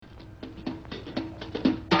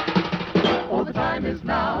The time is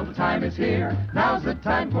now, the time is here. Now's the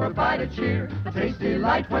time for a bite of cheer. A tasty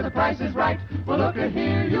light where the price is right. Well, look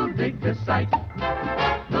here, you'll dig this sight.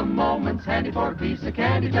 The moment's handy for a piece of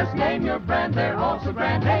candy. Just name your brand, they're all so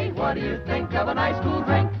grand. Hey, what do you think of a nice cool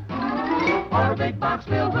drink? Or a big box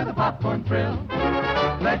filled with a popcorn thrill?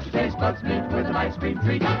 Let your taste buds meet with an ice cream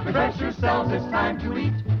treat. Refresh yourselves, it's time to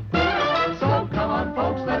eat. So come on,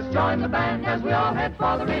 folks, let's join the band as we all head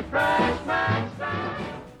for the refreshment stand.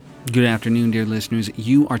 Good afternoon, dear listeners.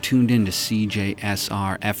 You are tuned in to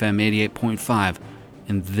CJSR FM 88.5,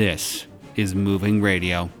 and this is Moving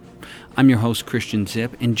Radio. I'm your host, Christian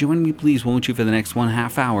Zip, and join me, please, won't you, for the next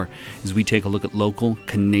 1.5 hours as we take a look at local,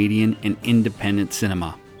 Canadian, and independent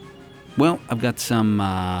cinema. Well, I've got some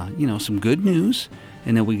good news,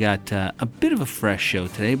 and then we got a bit of a fresh show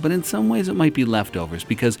today, but in some ways it might be leftovers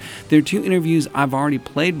because there are two interviews I've already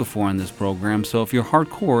played before on this program, so if you're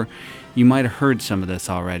hardcore, you might have heard some of this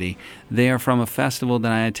already. They are from a festival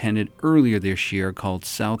that I attended earlier this year called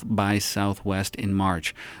South by Southwest in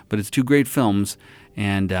March, but it's two great films,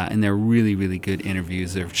 and they're really, really good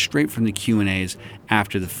interviews. They're straight from the Q&As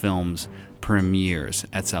after the films premieres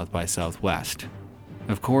at South by Southwest.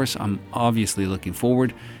 Of course, I'm obviously looking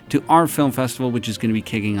forward to our film festival, which is going to be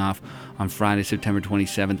kicking off on Friday, September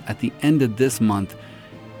 27th. At the end of this month,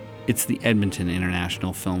 it's the Edmonton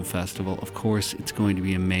International Film Festival. Of course, it's going to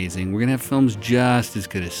be amazing. We're going to have films just as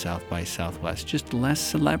good as South by Southwest, just less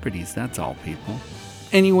celebrities, that's all, people.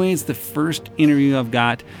 Anyways, the first interview I've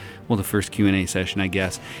got, well, the first Q&A session, I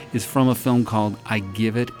guess, is from a film called I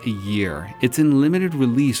Give It a Year. It's in limited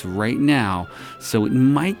release right now, so it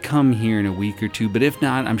might come here in a week or two, but if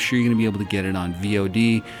not, I'm sure you're going to be able to get it on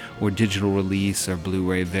VOD or digital release or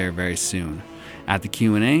Blu-ray very, very soon. At the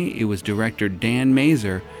Q&A, it was director Dan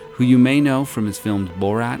Mazer, who you may know from his films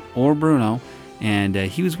Borat or Bruno, and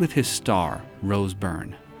he was with his star, Rose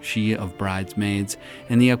Byrne, she of Bridesmaids,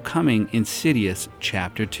 and the upcoming Insidious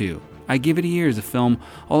Chapter 2. I Give It a Year is a film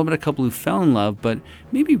all about a couple who fell in love, but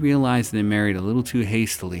maybe realized they married a little too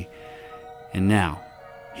hastily. And now,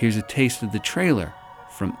 here's a taste of the trailer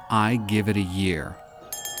from I Give It a Year.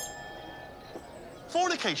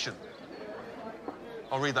 Fornication.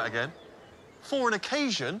 I'll read that again. For an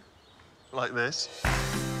occasion like this,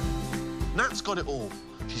 Nat's got it all.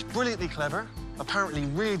 She's brilliantly clever, apparently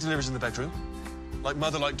really delivers in the bedroom. Like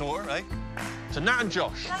mother, like daughter, eh? So Nat and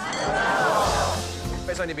Josh.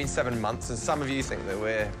 It's only been 7 months, and some of you think that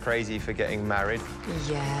we're crazy for getting married.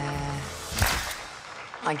 Yeah.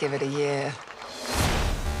 I give it a year.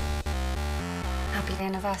 Happy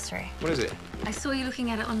anniversary. What is it? I saw you looking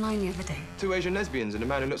at it online the other day. 2 Asian lesbians and a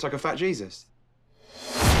man who looks like a fat Jesus.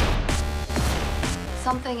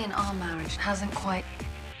 Something in our marriage hasn't quite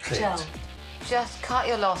gelled. Just cut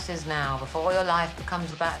your losses now before your life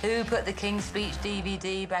becomes about who put the King's Speech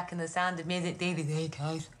DVD back in the Sound of Music DVD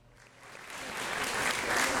case.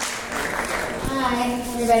 Hi,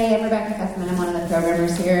 everybody. I'm Rebecca Huffman. I'm one of the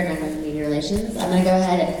programmers here, and I'm with Media Relations. I'm going to go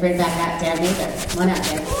ahead and bring back out Dan Mazer. Come on out,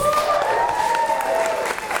 Dan.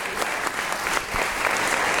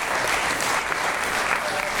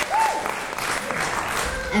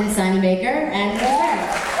 And Simon Baker and Rose Byrne.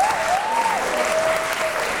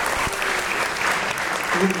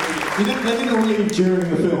 They didn't all leave during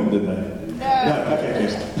the film, did they? No. Okay,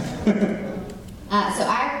 good. So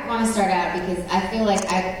I want to start out because I feel like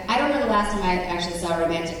I don't know the last time I actually saw a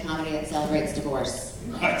romantic comedy that celebrates divorce.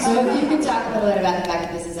 So if you could talk a little bit about the fact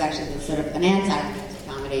that this is actually sort of an anti-romantic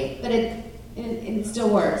comedy, but it still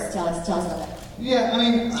works. Tell us about that. Yeah, I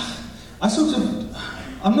mean,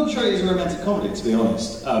 I'm not sure it is a romantic comedy, to be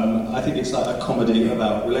honest. I think it's like a comedy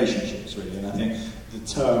about relationships, really, and I think the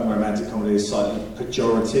term romantic comedy is slightly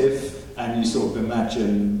pejorative, and you sort of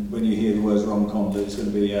imagine when you hear the words rom-com that it's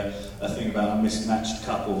going to be a thing about a mismatched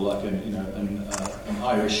couple, like an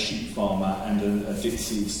Irish sheep farmer and a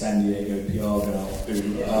ditzy San Diego PR girl who,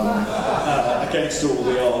 against all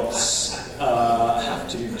the odds, have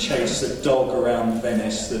to chase a dog around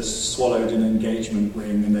Venice that's swallowed an engagement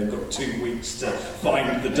ring, and they've got 2 weeks to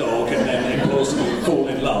find the dog and then implausibly fall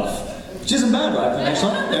in love. Which isn't bad, right? The next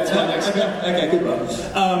one? Yeah, okay, good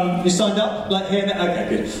one. You signed up? Like here? Okay,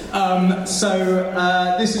 good.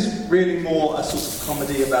 So this is really more a sort of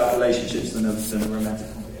comedy about relationships than a romantic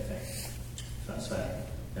comedy, I think. If that's fair.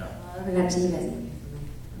 Yeah. I'll bring that to you guys.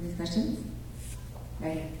 Any questions?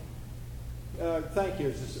 Right. Thank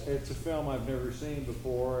you. It's a film I've never seen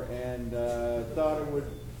before, and thought it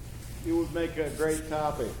would make a great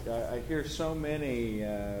topic. I hear so many.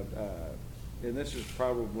 And this is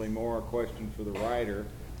probably more a question for the writer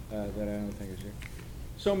that I don't think is here.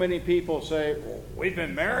 So many people say, well, we've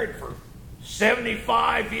been married for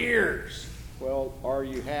 75 years. Well, are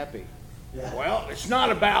you happy? Yeah. Well, it's not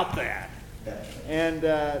about that. Yeah. And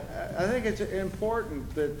I think it's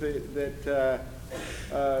important that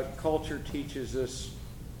culture teaches us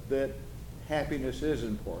that happiness is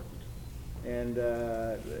important. And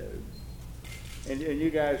you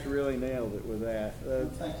guys really nailed it with that.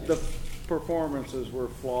 Thank you. The performances were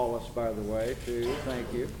flawless, by the way, too.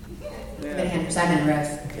 Thank you. Good hand for Simon Rose.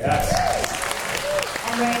 Yes.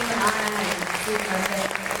 And Ray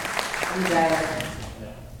and driver.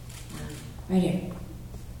 Right here.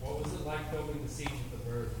 What was it like filming the scene with the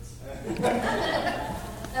birds?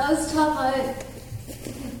 That was tough. I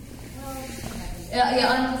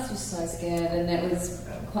just was so scared, and it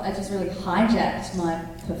just really hijacked my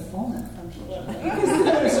performance, unfortunately.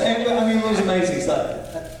 It was amazing.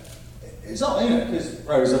 It's not, because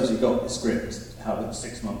Rose obviously got the script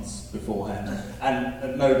 6 months beforehand, and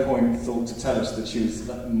at no point thought to tell us that she was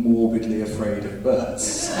morbidly afraid of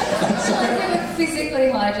birds. It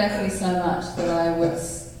physically hijacked me so much that it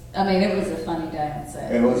was a funny day on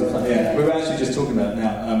set. It was a funny, yeah. We were actually just talking about it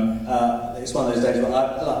now. It's one of those days where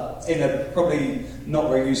in a probably not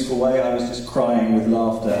very useful way, I was just crying with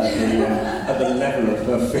laughter at the level of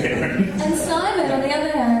her fear. And Simon, on the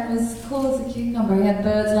other hand, was cool as a cucumber. He had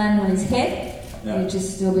birds landing on his head. Yeah. He'd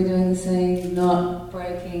just still be doing the scene, not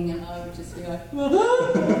breaking, and I would just be like,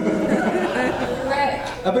 right.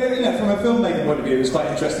 But from a filmmaker point of view, it was quite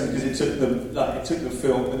interesting because it took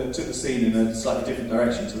the scene in a slightly different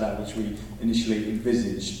direction to that which we initially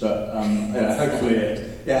envisaged. But hopefully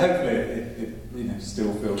it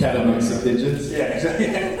still feels. Cat amongst the pigeons. Yeah, exactly.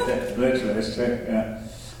 Yeah, literally, it's true. Yeah.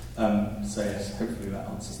 So yes, hopefully that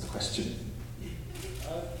answers the question.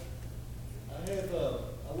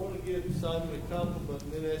 I want to give Simon a compliment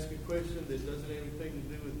and then ask a question that doesn't have anything to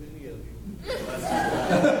do with any of you.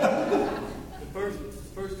 The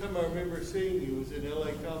first time I remember seeing you was in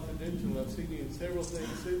L.A. Confidential. I've seen you in several things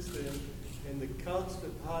since then, and the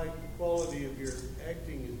constant high quality of your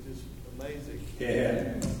acting is just amazing.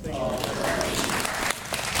 Yeah.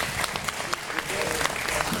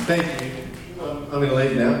 Thank you. I'm going to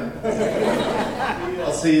leave now.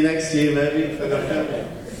 I'll see you next year, maybe. The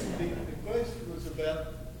question was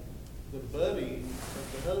about the buddy of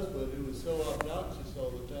the husband who was so obnoxious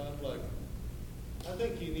all the time. I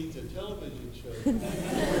think he needs a television show.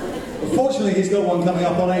 Unfortunately, he's got one coming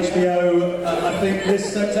up on HBO, I think,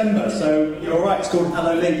 this September. So you're right. It's called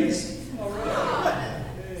Hello Ladies.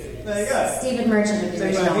 There you go. Stephen Merchant of the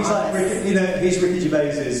original he's like Office. Ricky, he's Ricky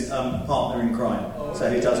Gervais's partner in crime. So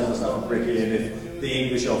he does all the stuff with Ricky, and if the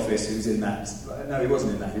English Office, who's in that. No, he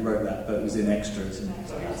wasn't in that. He wrote that, but he was in extras. And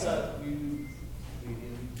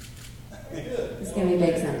It's going to be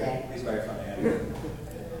big someday. He's very funny. Yeah.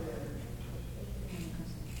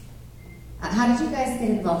 How did you guys get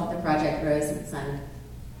involved with the project, Rose and Simon?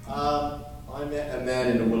 I met a man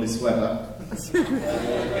in a woolly sweater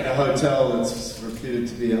in a hotel that's reputed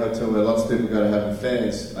to be a hotel where lots of people go to have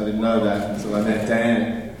affairs. I didn't know that until I met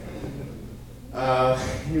Dan.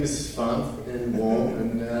 He was fun and warm,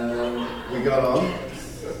 and we got on.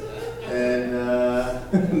 And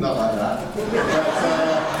not like that.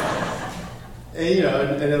 But,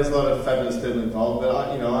 and there was a lot of fabulous people involved. But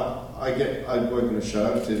I work on a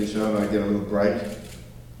TV show, and I get a little break.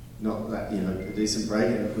 Not that, a decent break,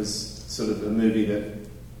 and it was sort of a movie that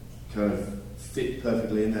kind of fit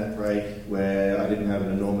perfectly in that break, where I didn't have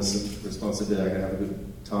an enormous responsibility. I could have a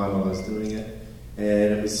good time while I was doing it,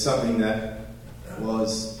 and it was something that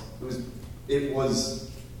was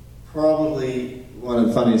probably one of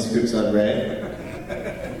the funniest scripts I'd read.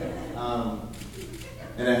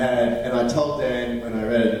 And I told Dan when I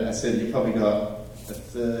read it, I said, "You probably got a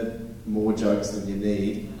third more jokes than you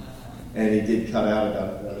need," and he did cut out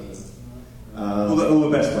about it. All the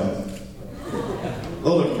best ones.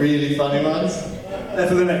 All the really funny ones. They're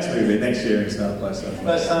for the next movie, next year in Star Plus.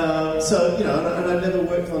 But, and I never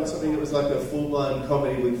worked on something that was like a full-blown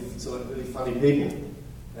comedy with sort of really funny people.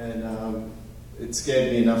 And it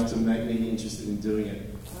scared me enough to make me interested in doing it.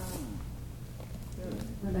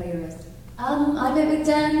 What about you, Rose? I met with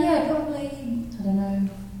Dan, probably, I don't know,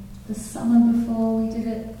 the summer before we did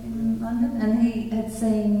it in London, and he had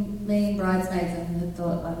seen me in Bridesmaids and had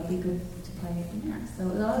thought I would be good to play in that. So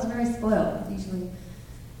I was very spoiled. Usually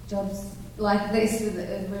jobs like this with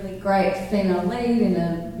a really great female lead in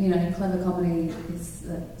a clever comedy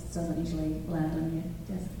doesn't usually land on your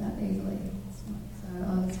desk that easily. So I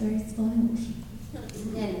was very spoiled.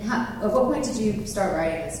 And at what point did you start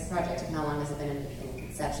writing this project, and how long has it been in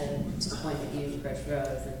conception to the point that you approached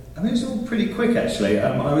Rose? I mean, it was all pretty quick, actually.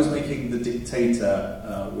 I was making The Dictator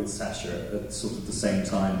with Sacha at sort of the same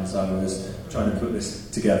time as I was trying to put this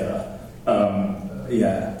together.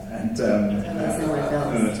 Yeah, and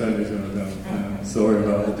totally similar film. Sorry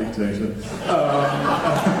about the dictator.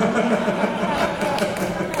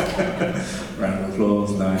 Round of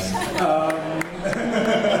applause, nice.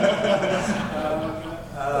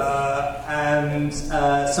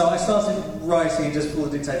 So I started writing just before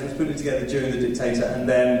the dictator, was putting it together during the dictator, and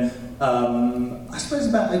then I suppose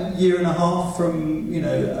about a year and a half from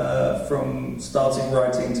from starting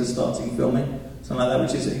writing to starting filming, something like that,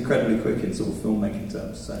 which is incredibly quick in sort of filmmaking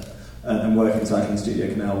terms. So, and working title and Studio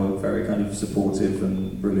Canal were very kind of supportive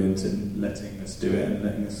and brilliant in letting us do it and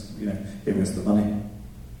letting us, giving us the money.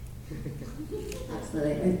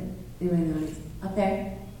 Absolutely. Up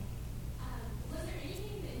there.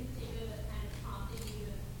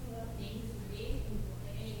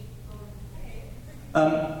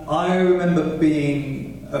 I remember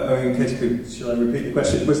being, in case should I repeat the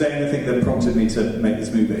question? Was there anything that prompted me to make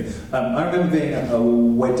this movie? I remember being at a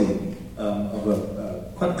wedding of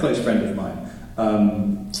a quite a close friend of mine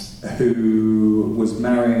who was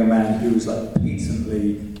marrying a man who was like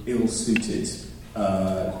patently ill-suited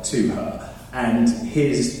to her, and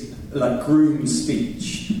his groom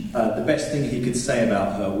speech, the best thing he could say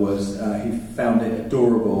about her was he found it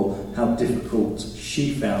adorable how difficult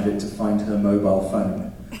she found it to find her mobile phone.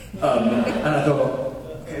 And I thought,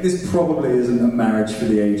 okay, this probably isn't a marriage for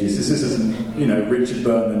the ages. This isn't, Richard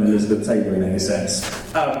Burton and Elizabeth Taylor in any sense.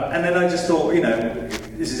 And then I just thought,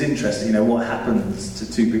 this is interesting. What happens to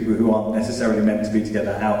two people who aren't necessarily meant to be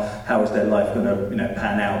together? How is their life going to,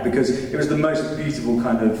 pan out? Because it was the most beautiful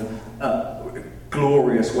kind of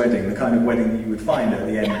glorious wedding, the kind of wedding that you would find at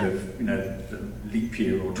the end of, the leap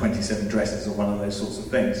year or 27 dresses or one of those sorts of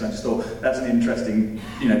things. And I just thought that's an interesting,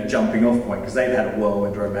 jumping off point, because they'd had a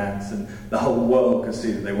whirlwind romance and the whole world could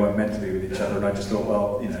see that they weren't meant to be with each other. And I just thought,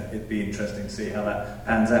 well, it'd be interesting to see how that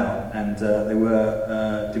pans out. And they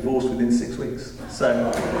were divorced within 6 weeks.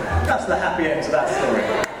 So that's the happy end to that story.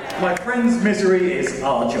 My friend's misery is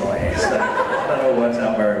our joy. So that all worked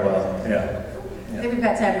out very well. Yeah. I think we've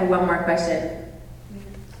got time for one more question.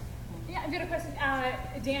 Yeah, I've got a question.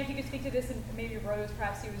 Dan, if you could speak to this, and maybe your brothers,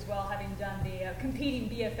 perhaps you as well, having done the competing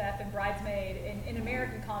BFF and Bridesmaid in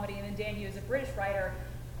American comedy, and then Dan, you as a British writer,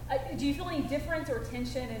 do you feel any difference or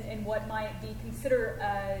tension in what might be considered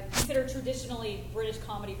traditionally British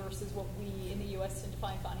comedy versus what we in the US tend to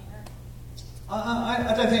find funnier?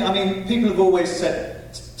 I don't think, people have always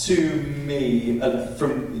said to me,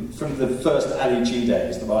 from the first Ali G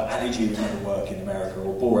days, that Ali G would never work in America,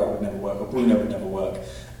 or Borat would never work, or Bruno would never work.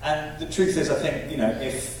 And the truth is, I think,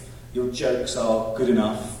 if your jokes are good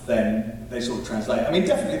enough, then they sort of translate.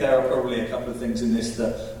 Definitely there are probably a couple of things in this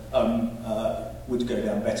that would go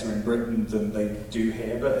down better in Britain than they do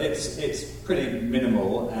here, but it's pretty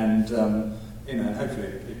minimal, and hopefully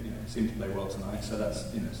it seemed to play well tonight, so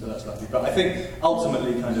that's lovely. But I think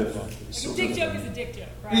ultimately, kind of, a dick joke is a dick joke,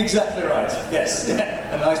 right? Exactly right. Yes, a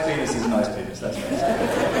nice penis is a nice penis. That's right.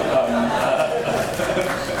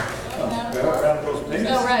 Round of applause for penis.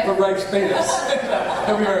 Oh, right. For Rafe's penis.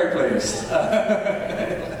 He'll be very pleased.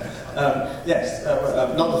 Yes.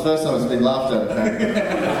 Not the first time it's been laughed at, apparently.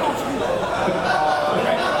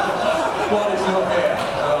 What is not here?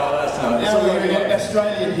 Oh, that's nice. Now we're in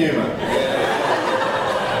Australian humour.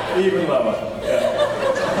 Even lower.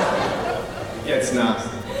 Yeah, it's nasty.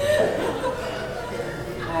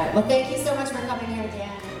 All right. Well, thank you so much for coming here, Dan.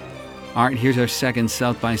 All right, here's our second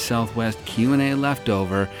South by Southwest Q&A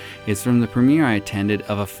leftover. It's from the premiere I attended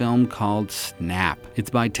of a film called Snap. It's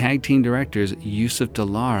by tag team directors Yusuf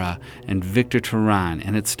Dallara and Victor Turan,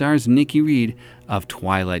 and it stars Nikki Reed of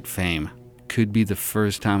Twilight fame. Could be the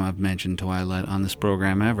first time I've mentioned Twilight on this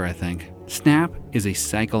program ever, I think. Snap is a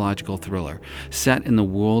psychological thriller set in the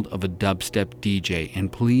world of a dubstep DJ,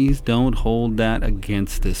 and please don't hold that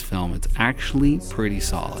against this film. It's actually pretty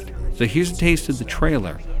solid. So here's a taste of the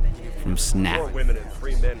trailer from Snap. 4 women and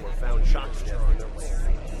 3 men were found shot to death in their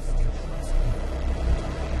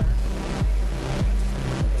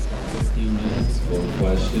A few minutes for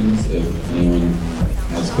questions, if anyone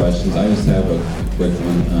has questions. I just have a quick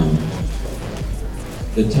one.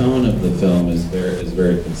 The tone of the film is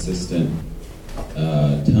very consistent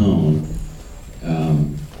tone.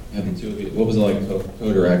 Have the two of you, what was it like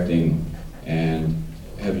co-directing, and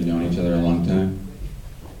have you known each other a long time?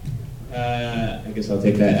 I guess I'll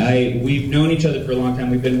take that. We've known each other for a long time.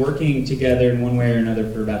 We've been working together in one way or another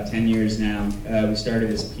for about 10 years now. We started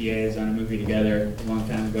as PAs on a movie together a long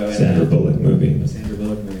time ago. Sandra Bullock movie. A Sandra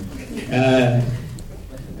Bullock movie.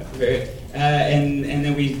 And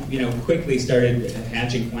then we, quickly started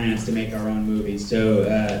hatching plans to make our own movies. So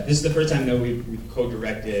this is the first time that we've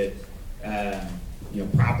co-directed,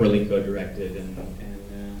 properly co-directed,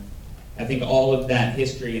 and I think all of that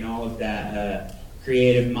history and all of that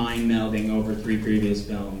creative mind melding over 3 previous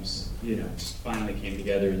films, just finally came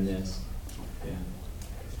together in this. Yeah.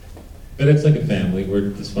 But it's like a family.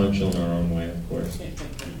 We're dysfunctional in our own way, of course.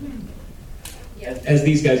 As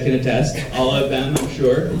these guys can attest, all of them, I'm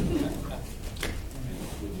sure.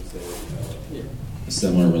 A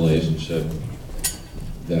similar relationship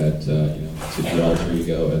that to the alter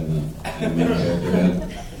ego and the main character had.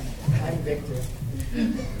 I'm Victor.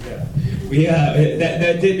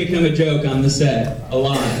 That did become a joke on the set a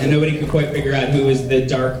lot, and nobody could quite figure out who was the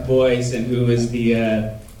dark voice and who was the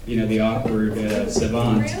the awkward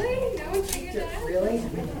savant. Really? No one figured that out? Really?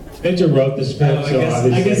 Victor wrote the script,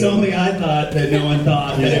 I guess only I thought that no one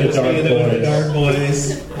thought that it was me that was the dark voice.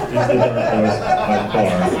 He's the dark voice by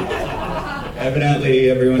far. Evidently,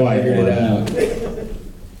 everyone figured it out.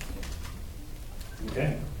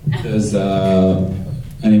 Okay. Does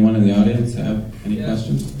anyone in the audience have any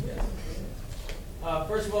questions?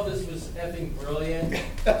 First of all, this was effing brilliant.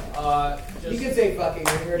 You can say fucking.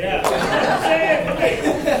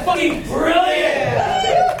 Fucking brilliant!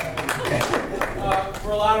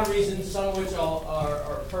 For a lot of reasons, some of which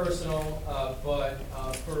are personal, but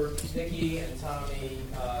for Nikki and Tommy,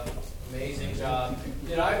 amazing job.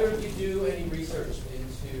 Did either of you do any research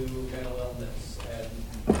into mental illness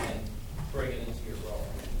and bring it into your role?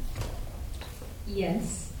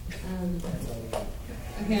 Yes.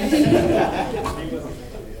 Okay.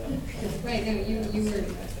 Right, no, you were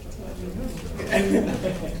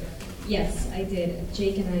yes, I did.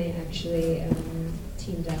 Jake and I actually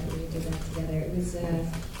teamed up and we did that together. It was,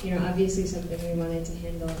 obviously something we wanted to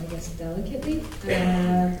handle, I guess, delicately.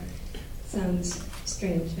 Sounds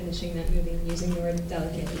strange finishing that movie and using the word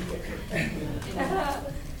delicate in a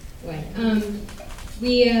way.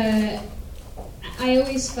 I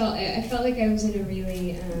always felt like I was in a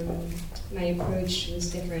really, my approach was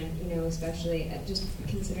different, especially just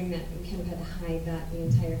considering that we kind of had to hide that the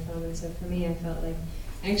entire film. And so for me, I felt like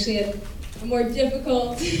I actually had a more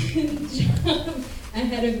difficult job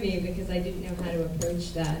ahead of me because I didn't know how to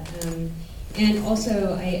approach that. And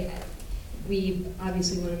also, we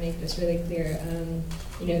obviously want to make this really clear.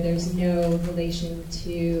 There's no relation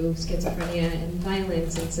to schizophrenia and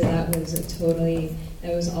violence, and so that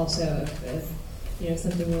was also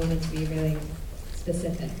something we wanted to be really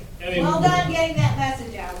specific. Well done getting that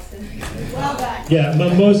message out. Well done. Yeah,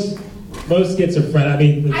 but most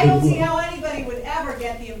schizophrenia. I don't see how anybody would ever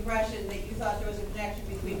get the impression that you thought there was a connection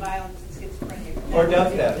between violence and schizophrenia. Or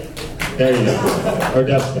dubstep. There you go. Or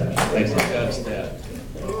dubstep. Thanks. Dubstep.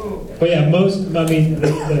 But yeah, most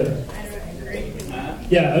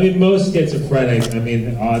schizophrenics,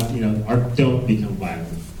 don't become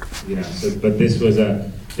violent. But this was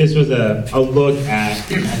a look at,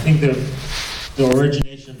 I think the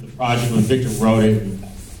origination of the project when Victor wrote it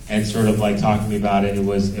and sort of like talking to me about it, it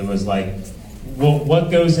was like, what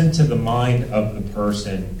goes into the mind of the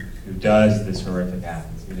person who does this horrific act?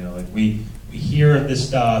 We hear this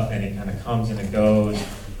stuff and it kind of comes and it goes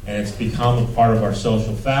and it's become a part of our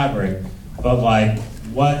social fabric. But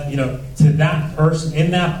to that person,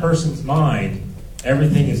 in that person's mind,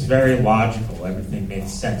 everything is very logical. Everything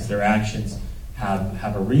makes sense. Their actions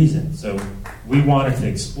have a reason. So we wanted to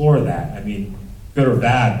explore that. Good or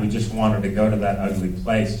bad, we just wanted to go to that ugly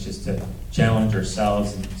place just to challenge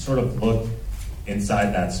ourselves and sort of look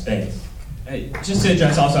inside that space. Just to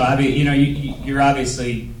address also, you're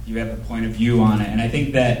obviously, you have a point of view on it, and I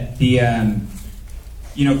think that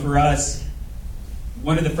for us,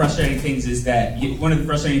 one of the frustrating things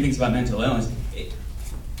about mental illness,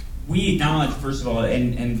 we acknowledge, first of all,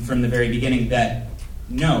 and from the very beginning, that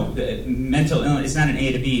no, mental illness, it's not an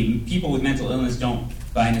A to B. People with mental illness don't,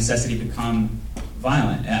 by necessity, become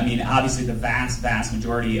violent. Obviously, the vast, vast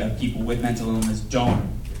majority of people with mental illness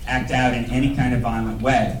don't act out in any kind of violent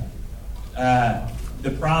way.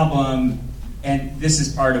 The problem, and this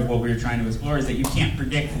is part of what we were trying to explore, is that you can't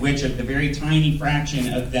predict which of the very tiny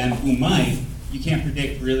fraction of them who might, you can't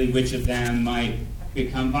predict really which of them might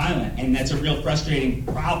become violent. And that's a real frustrating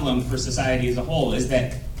problem for society as a whole, is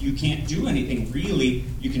that you can't do anything really.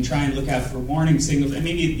 You can try and look out for warning signals. And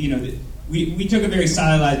maybe, we took a very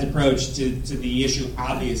stylized approach to the issue,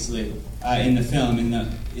 obviously, in the film, in the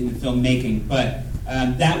filmmaking. But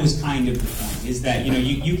that was kind of the point, is that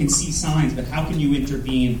you can see signs, but how can you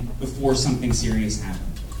intervene before something serious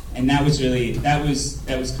happens? And that was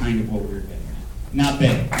kind of what we were getting at. Not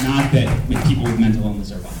that people with mental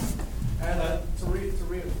illness are violent. And to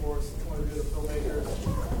reinforce the point of view of the filmmakers,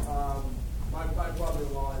 my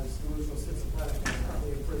brother-in-law is delusional schizophrenic and is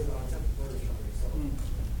currently in prison on attempted murder charges, so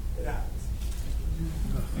it happens.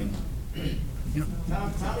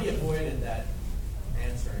 Tommy avoided that,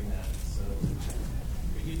 answering that, so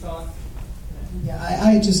talk? Yeah,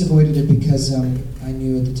 I just avoided it because I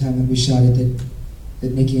knew at the time that we shot it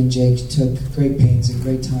that Nikki and Jake took great pains and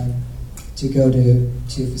great time to go to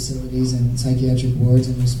facilities and psychiatric wards,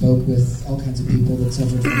 and we spoke with all kinds of people that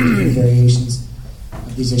suffered from different variations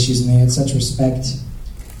of these issues, and they had such respect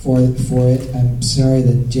for it. I'm sorry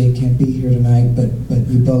that Jake can't be here tonight, but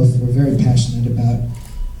you both were very passionate about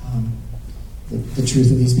the truth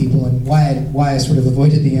of these people, and why I sort of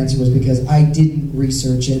avoided the answer was because I didn't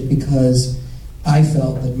research it, because I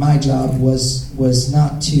felt that my job was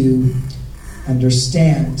not to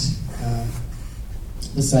understand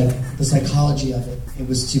the psychology of it. It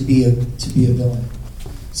was to be a villain.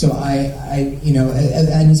 So I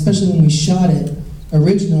and especially when we shot it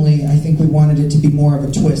originally, I think we wanted it to be more of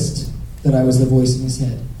a twist that I was the voice in his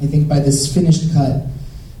head. I think by this finished cut,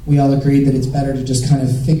 we all agreed that it's better to just kind of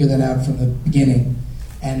figure that out from the beginning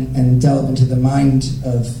and delve into the mind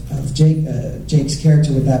of Jake's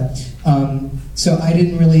character with that. So I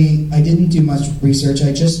didn't do much research.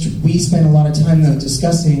 We spent a lot of time though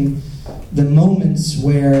discussing the moments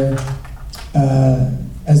where,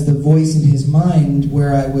 as the voice in his mind,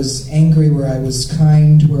 where I was angry, where I was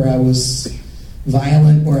kind, where I was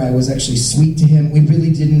violent, where I was actually sweet to him. We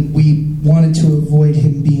wanted to avoid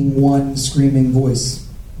him being one screaming voice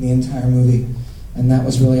the entire movie, and that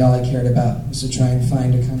was really all I cared about, was to try and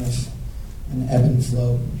find a kind of an ebb and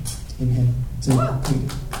flow in him. Two more.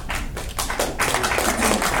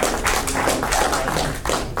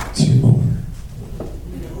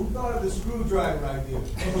 Who thought of the screwdriver idea?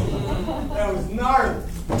 That was gnarly.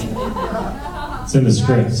 It's in the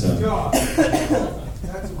script, so.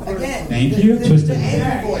 Again, thank you. Twisted.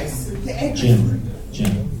 Voice. Jim.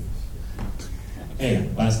 Hey,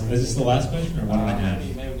 is this the last question, or what do I have?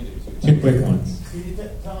 Two quick ones. Can you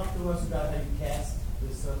talk to us about how you cast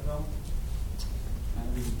this film?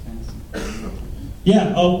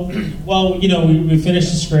 Yeah. Oh, well, we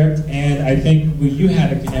finished the script, and I think you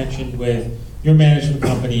had a connection with your management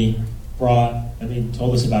company.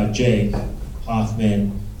 Told us about Jake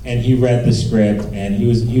Hoffman, and he read the script, and he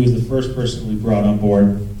was the first person we brought on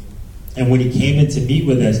board. And when he came in to meet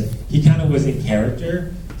with us, he kind of was in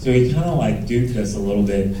character. So he kind of duped us a little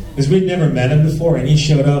bit, because we'd never met him before, and he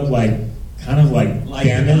showed up kind of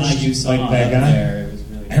damaged, like that guy.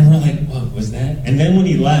 And we're like, what was that? And then when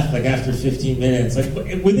he left, after 15 minutes,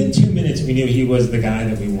 within 2 minutes, we knew he was the guy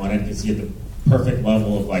that we wanted, because he had the perfect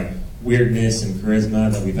level of weirdness and charisma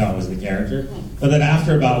that we thought was the character. But then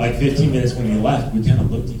after about 15 minutes when he left, we kind of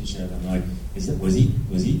looked at each other and like, was he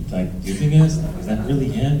duping us? Is that really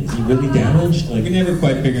him? Is he really damaged? We never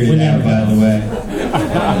quite figured it out, by the way.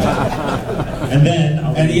 And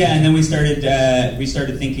then we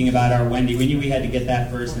started thinking about our Wendy. We knew we had to get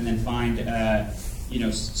that first, and then find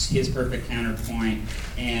his perfect counterpoint.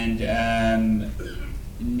 And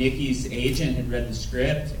Nikki's agent had read the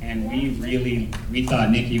script, and we thought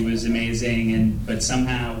Nikki was amazing, but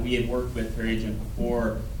somehow we had worked with her agent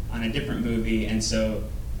before on a different movie, and so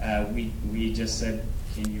we just said,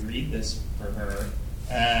 can you read this for her?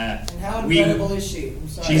 And how incredible is she? I'm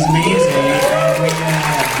sorry. She's amazing.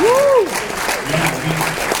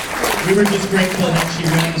 We were just grateful that she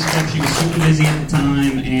read the script. She was super busy at the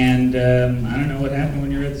time, and I don't know what happened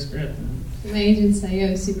when you read the script. My agent said, I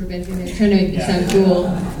was super busy. They were trying to make me sound cool.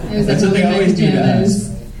 That's what they always do to us.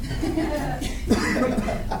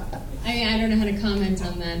 I don't know how to comment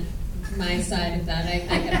on that. My side of that.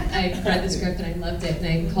 I read the script and I loved it, and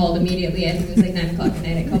I called immediately. I think it was 9 o'clock at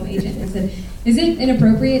night. I called my agent and said, is it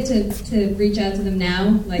inappropriate to reach out to them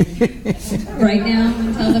now, right now,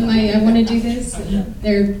 and tell them I want to do this? And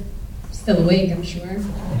they're still awake, I'm sure.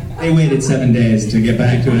 They waited 7 days to get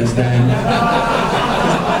back to us then.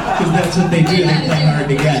 Because that's what they do. They play hard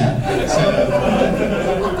to get. So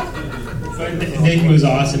Nikki was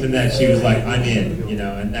awesome in that she was like, I'm in,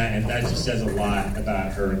 and that just says a lot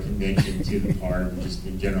about her conviction to the part, and just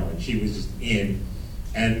in general. And she was just in.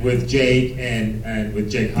 And with Jake and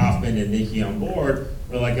with Jake Hoffman and Nikki on board,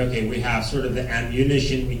 we're like, okay, we have sort of the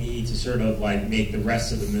ammunition we need to sort of make the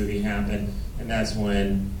rest of the movie happen. And that's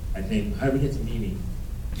when I think, how did we get to Mimi?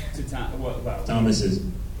 Thomas's.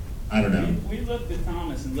 I don't know. We looked at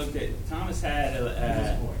Thomas and Thomas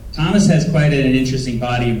Thomas has quite an interesting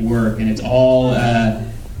body of work, and it's all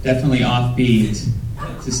definitely offbeat,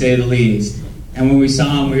 to say the least. And when we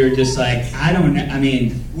saw him, we were just like, I don't know. I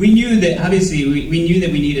mean, we knew that, obviously, we knew that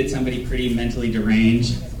we needed somebody pretty mentally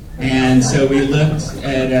deranged. And so we looked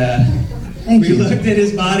at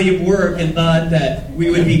his body of work and thought that we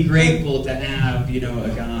would be grateful to have,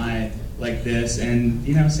 a guy like this. And,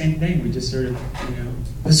 same thing. We just sort of,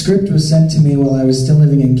 The script was sent to me while I was still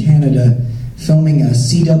living in Canada filming a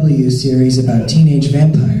CW series about teenage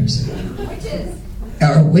vampires.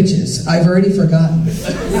 Or witches. I've already forgotten.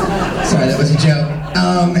 Sorry, that was a joke.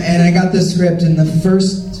 And I got the script, and the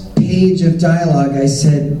first page of dialogue I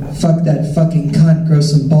said, "Fuck that fucking cunt, grow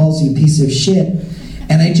some balls, you piece of shit."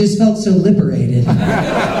 And I just felt so liberated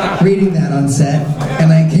reading that on set.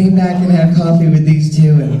 And I came back and had coffee with these two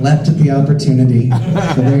and leapt at the opportunity.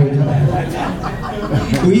 So there you go.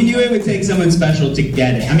 We knew it would take someone special to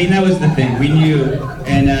get it. I mean, that was the thing. We knew,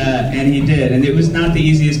 and he did. And it was not the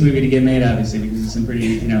easiest movie to get made, obviously, because it's some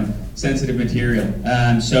pretty, sensitive material.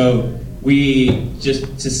 So we,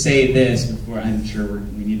 just to say this before, I'm sure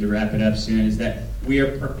we need to wrap it up soon, is that we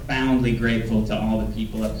are profoundly grateful to all the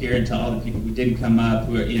people up here and to all the people who didn't come up.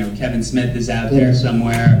 Who are, Kevin Smith is out there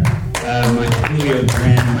somewhere. Julio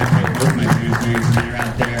Grin, both my parents, Mary and I are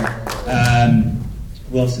out there.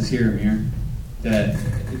 Who else is here, Amir?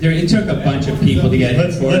 It took a bunch of people to get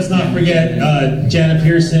it. Let's not forget Jana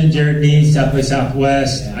Pearson, Jared Nees, South by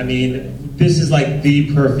Southwest. I mean, this is like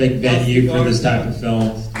the perfect venue for this type of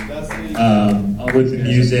film. With the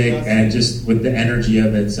music and just with the energy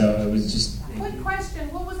of it. So it was just... Quick question,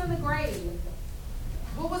 what was in the grave?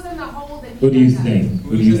 What was in the hole that What do you think?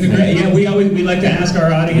 What do you think? Yeah, we like to ask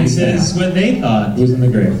our audiences what they thought. Who's in the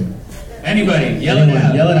grave? Anybody, yell it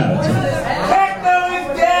out. Yell it out. Techno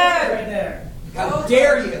is dead! Right there. How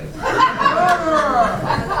dare you?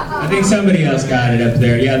 I think somebody else got it up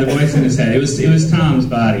there. Yeah, the voice in his head. It was Tom's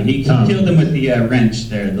body. He killed him with the wrench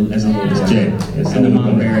there as a little Jay. And the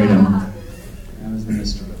mom buried him. That was the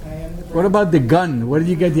mystery. What about the gun? Where did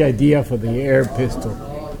you get the idea for the air pistol?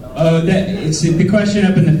 Oh, the question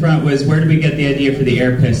up in the front was, where did we get the idea for the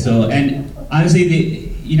air pistol? And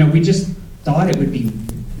honestly, we just thought it would be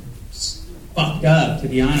fucked up, to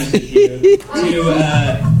be honest with you,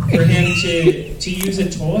 for him to use a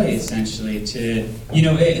toy, essentially.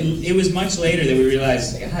 It was much later that we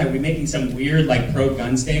realized, God, are we making some weird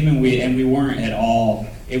pro-gun statement? And we weren't at all.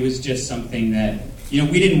 It was just something that,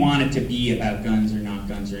 we didn't want it to be about guns or not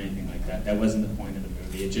guns or anything like that. That wasn't the point of the movie.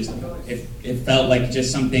 It felt like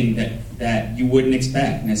just something that you wouldn't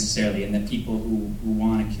expect necessarily, and that people who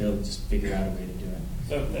want to kill just figure out a way to do it.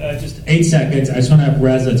 So just 8 seconds. I just want to have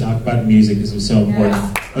Reza talk about the music because it was so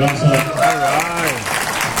important. But also,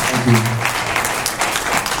 thank you.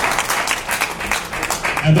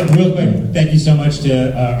 But real quick, thank you so much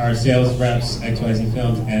to our sales reps, XYZ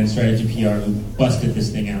Films, and Strategy PR who busted this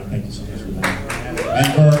thing out. Thank you so much for that. And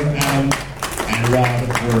for Adam and Rob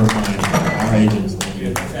for our agents. Thank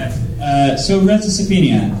you. So Reza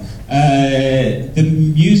Safina, the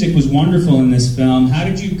music was wonderful in this film. How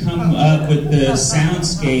did you come up with the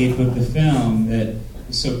soundscape of the film that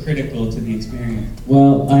was so critical to the experience?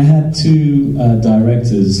 Well, I had two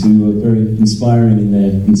directors who were very inspiring in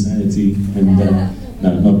their insanity, and no,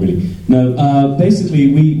 not really. No,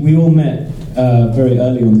 basically, we all met very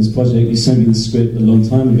early on this project. You sent me the script a long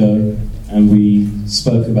time ago, and we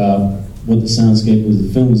spoke about what the soundscape of the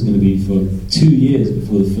film was going to be for 2 years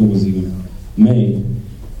before the film was even made.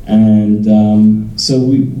 And so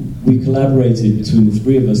we collaborated between the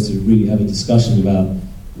three of us to really have a discussion about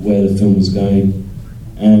where the film was going.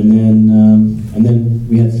 And then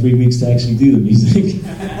we had 3 weeks to actually do the music.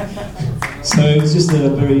 So it was just a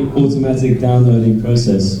very automatic downloading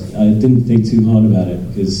process. I didn't think too hard about it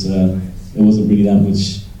because there wasn't really that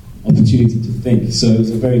much opportunity to think. So it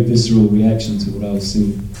was a very visceral reaction to what I was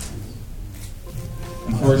seeing.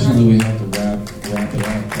 Unfortunately, we have to wrap it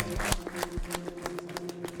up.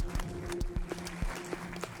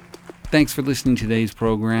 Thanks for listening to today's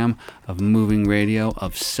program of Moving Radio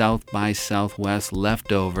of South by Southwest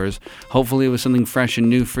Leftovers. Hopefully it was something fresh and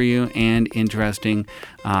new for you and interesting.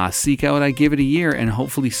 Seek out I Give It a Year, and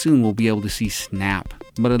hopefully soon we'll be able to see Snap.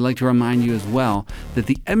 But I'd like to remind you as well that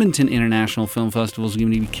the Edmonton International Film Festival is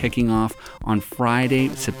going to be kicking off on Friday,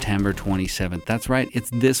 September 27th. That's right, it's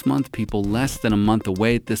this month, people, less than a month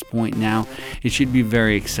away at this point now. It should be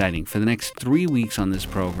very exciting. For the next 3 weeks on this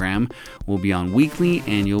program, we'll be on weekly,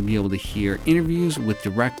 and you'll be able to hear interviews with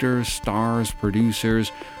directors, stars,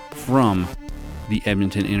 producers from the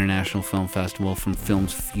Edmonton International Film Festival, from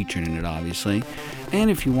films featured in it, obviously. And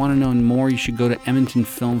if you want to know more, you should go to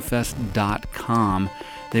edmontonfilmfest.com.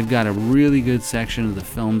 They've got a really good section of the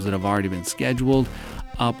films that have already been scheduled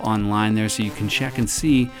up online there, so you can check and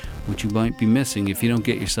see what you might be missing if you don't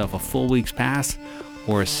get yourself a full week's pass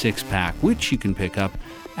or a 6-pack, which you can pick up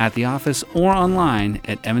at the office or online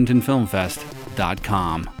at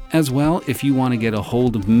edmontonfilmfest.com. As well, if you want to get a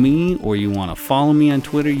hold of me or you want to follow me on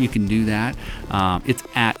Twitter, you can do that. It's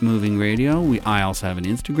at Moving Radio. I also have an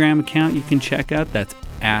Instagram account you can check out. That's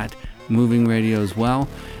at Moving Radio as well.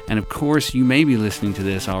 And of course, you may be listening to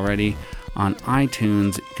this already on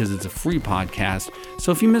iTunes because it's a free podcast.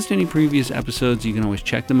 So if you missed any previous episodes, you can always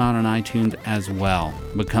check them out on iTunes as well.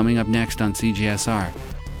 But coming up next on CJSR,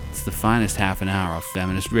 it's the finest half an hour of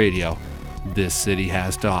feminist radio this city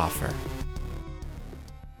has to offer.